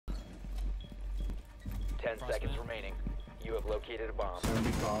10 seconds remaining. You have located a bomb.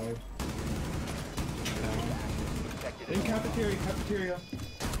 75. In cafeteria.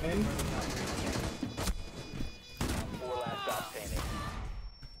 In. 4 last stop standing.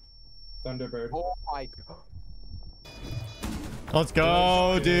 Thunderbird. Oh my god. Let's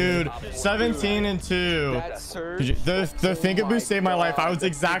go, dude. 17 and 2. That surge. The Thinkaboo saved my life. I was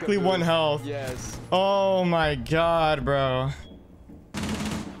exactly 1 health. Yes. Oh my god, bro.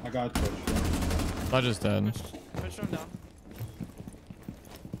 I got Twitch. I just dead. Twitch him down.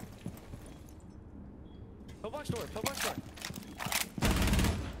 Pillbox door.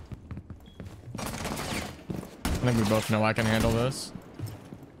 I think we both know I can handle this.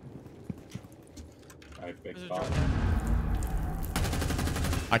 I have big There's a spot. drone there.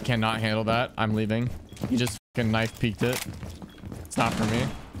 I cannot handle that. I'm leaving. You just fucking knife peeked it. It's not for me.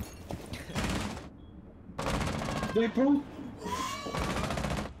 They bro.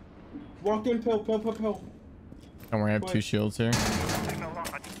 Walked in, pill. Don't worry, I have 2 shields here.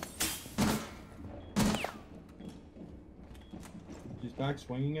 He's back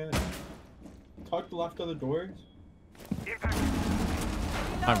swinging it. Tucked left of the doors.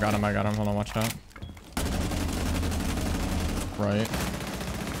 I've got him. Hold on, watch out. Right.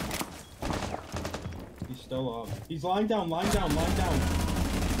 He's still up. He's lying down. Nice.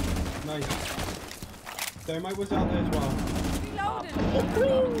 Thermite was out there as well.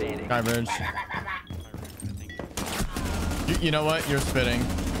 Sky bridge. You know what? You're spitting.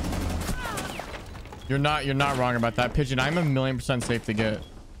 You're not wrong about that. Pigeon, I'm 1,000,000% safe to get.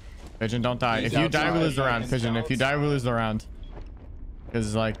 Pigeon, don't die. If you die, we lose the round. Pigeon, if you die, we lose the round.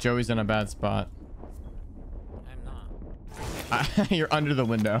 Because, like, Joey's in a bad spot. I'm not. You're under the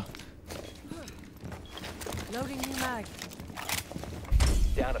window. Loading new mag.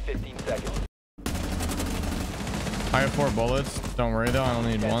 Down to 15 seconds. I have 4 bullets. Don't worry, though. I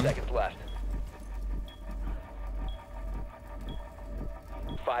only need 10 1. seconds left.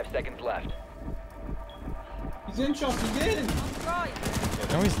 5 seconds left. He's in, Shawk. He's in. Right.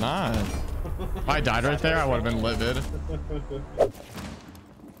 No, he's not. If I died right there, I would have been livid. I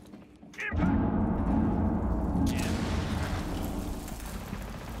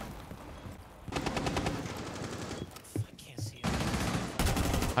can't see it.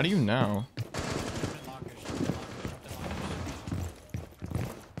 How do you know?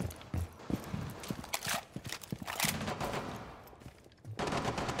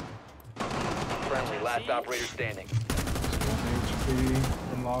 Friendly, last operator standing. 1 HP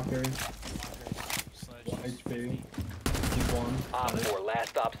in locker. 1 HP. He's 1. Op 4, last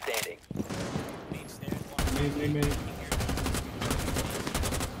stop standing. Me.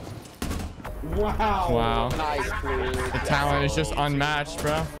 Wow. Wow. Nice, dude. The talent is just unmatched,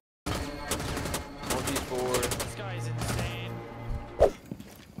 bro. 1v4. This guy is insane. I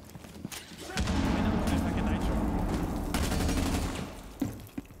know if I can nitro.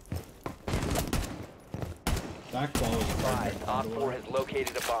 That close. 5. Op 4 has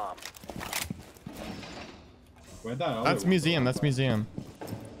located a bomb. Where'd that other That's one museum. go? That's museum.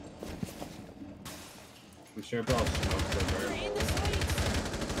 We should have brought smoke to her.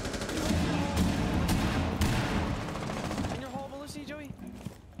 In your hole, Melissa, Joey.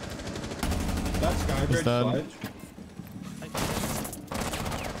 That's Skybridge dead. Sledge.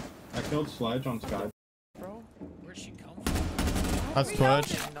 I killed Sledge on Sky. Bro, where'd she come from? That's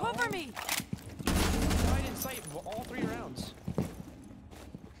Twitch. Cover me. Died in sight all 3 rounds.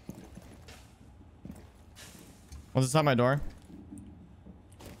 What's inside my door?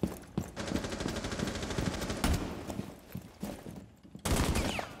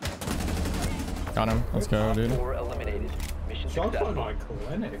 Got him. Let's go, dude. 4 eliminated. Mission Shawk's on successful. my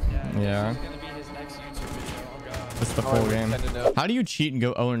clinic. Yeah. This is gonna be his next YouTube video. Oh god. It's the full game. How do you cheat and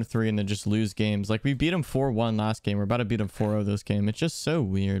go 0-3 and then just lose games? Like, we beat him 4-1 last game. We're about to beat him 4-0 this game. It's just so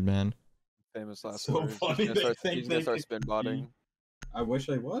weird, man. Famous last So words. funny He's they gonna think start they spin can botting. I wish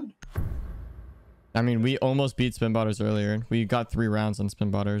I would. I mean, we almost beat spin botters earlier. We got 3 rounds on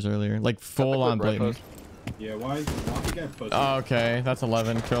spin botters earlier. Like, full on blatant. Yeah, why you get pussy? Oh, okay. That's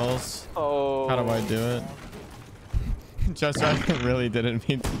 11 kills. Oh. How do I do it? Chester, I really didn't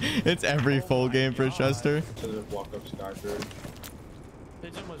mean it's every full game for Chester. To the walk up Skybridge.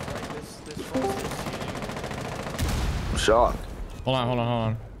 Pigeon was right. This frost is Shawk. Hold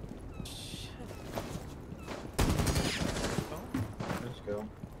on. Let's go.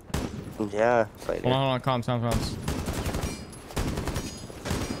 Yeah. Hold on. Comms. 7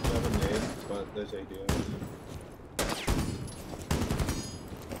 nades, but there's ADS.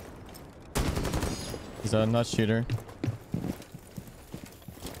 He's a nut shooter.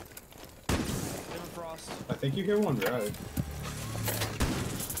 frost. I think you hear one red.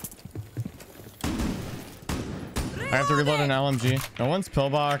 I have to reload an LMG. No one's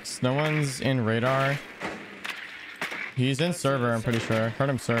pillbox. No one's in radar. He's in server, I'm pretty sure. Heard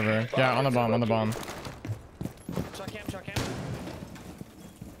him server. Yeah, on the bomb, on the bomb. Shot cam, shot cam.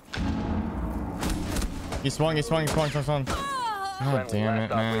 He swung. Oh, damn it,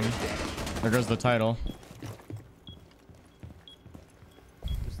 man. There goes the title.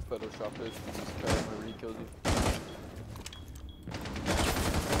 Just Photoshop it. This guy already killed you.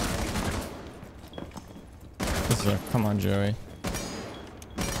 This is a, come on, Joey.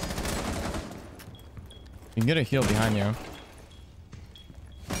 You can get a heal behind you.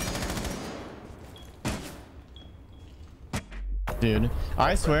 Dude,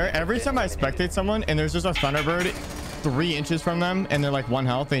 I swear, every time I spectate someone and there's just a Thunderbird 3 inches from them and they're like 1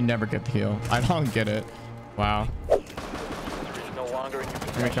 health, they never get the heal. I don't get it. Wow. No longer in your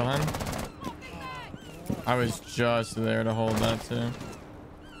Can we kill him? I was just there to hold that too.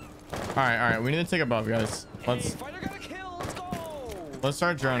 Alright. We need to take above, guys. Let's Fighter got a kill. Let's go. let's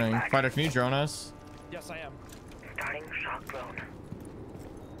start droning. Fighter, can you drone us? Yes, I am. Starting shock drone.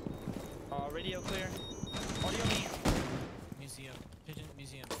 Radio clear. Audio me. Museum. Pigeon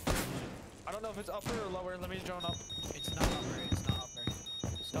museum. I don't know if it's upper or lower. Let me drone up. It's not upper. It's not upper.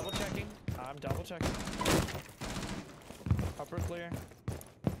 Double checking. I'm double checking. Upper clear.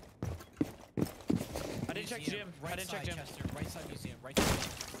 I didn't check gym. I didn't check gym. Right side museum. Right side.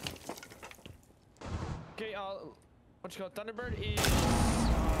 Okay, what you call it? Thunderbird is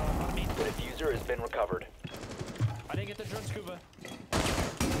on me. The diffuser has been recovered. I didn't get the drone scuba.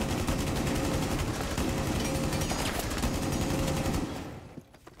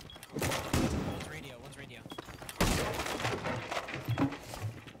 One's radio.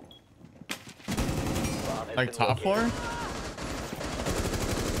 Bomb has Like been top floor? located.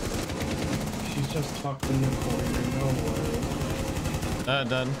 She's just tucked in the corner. No way.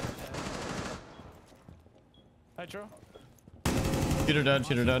 Dead. Hydro. Cheater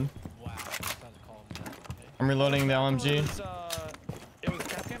dead. Wow. I'm reloading the LMG. It was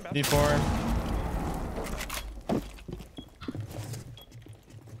Capcom back. D4.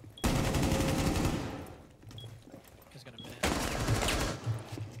 Just gonna minute.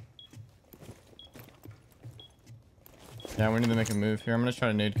 Yeah, we need to make a move here. I'm gonna try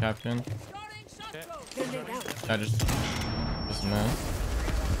to nade Captain. Okay. Yeah, just miss.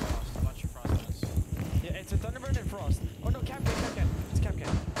 Yeah, it's a Thunderbird and Frost. Oh no, Capcan. It's Capcan.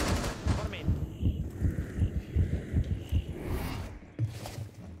 What I mean.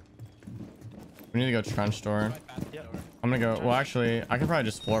 We need to go trench door. Yep. I'm gonna go. Well, actually, I can probably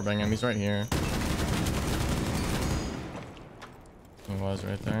just floor bang him. He's right here. He was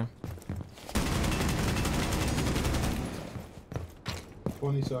right there.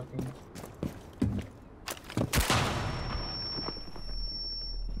 20 seconds.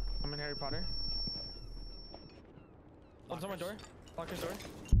 I'm in Harry Potter. One's on my door. Locker's door.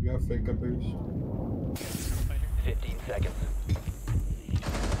 You got fake up boost. 15 seconds.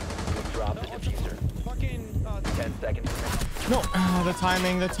 You'll drop the diffuser. Fucking 10 seconds. No, the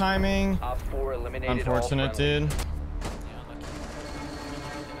timing. Op 4 eliminated. Unfortunate, dude.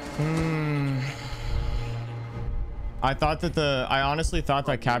 I honestly thought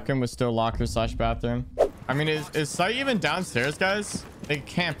that Capcom was still locker / bathroom. I mean, is site even downstairs, guys? It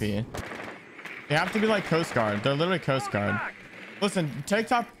can't be. They have to be like Coast Guard. They're literally Coast Guard. Listen, take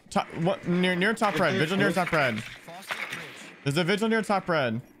top what near top red. Vigil near top red. There's a vigil near top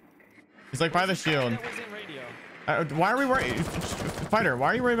red. He's like by the shield. Why are we worried? Fighter, why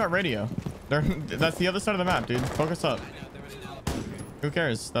are you worried about radio? That's the other side of the map, dude. Focus up. Who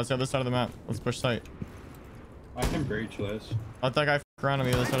cares? That's the other side of the map. Let's push site. I can breach this. Let that guy around on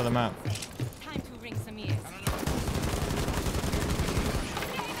the other side of the map. Time to ring some ears.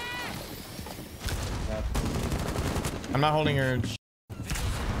 I'm not holding your.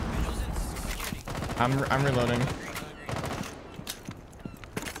 I'm reloading.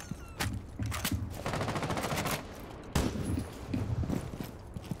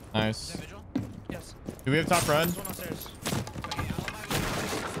 Nice. Yes. Do we have top red? There's one upstairs.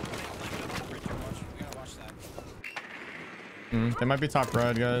 They might be top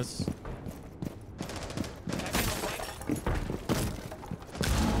red, guys.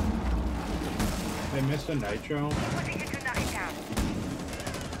 They missed a nitro. Putting it to knife down.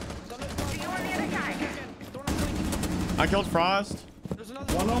 See you on the other side. I killed Frost. There's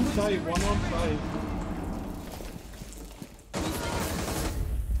another One on site.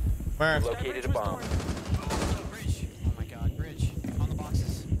 Where? Located a bomb. Bridge. Oh my god, bridge. On the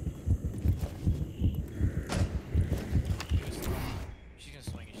boxes. She's gonna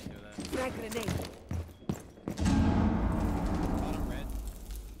swing it, she's gonna do that. Frag grenade. Bottom red.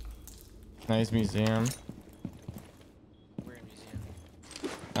 Nice museum.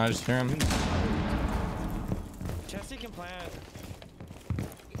 I just hear him. Chesty can plant.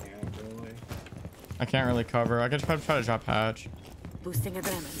 Can't really. I can't really cover. I could try to drop hatch. Boosting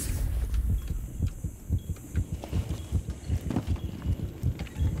adrenaline.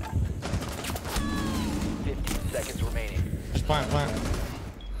 15 seconds remaining. Just plant.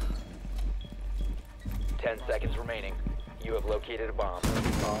 10 seconds remaining. You have located a bomb.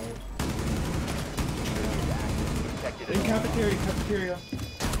 Detected In a cafeteria.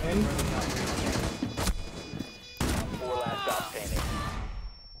 In. 4 last stop standing.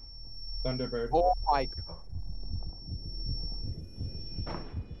 Thunderbird. Oh my god.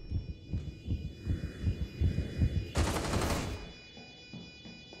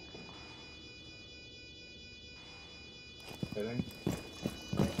 Hitting.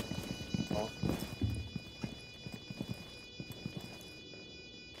 Off.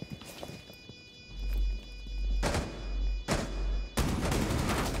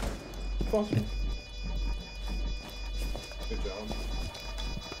 Awesome. Good job.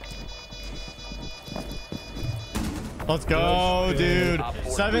 Let's go, dude.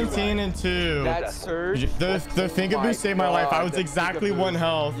 17 and 2. That surge. The finger Oh my boost saved my life. I God, was that exactly finger 1 boost.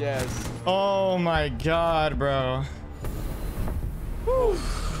 health. Yes. Oh my god, bro. Whew.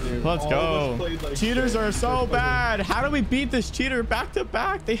 Dude, Let's all of go. us played like Cheaters shit. are so Fucking- bad. How do we beat this cheater back to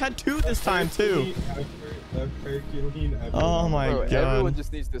back? They had 2 this time too. Herculean effort. Oh my Bro, god. everyone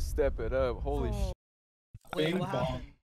just needs to step it up. Holy shit. Wait, Bing what bong. happened?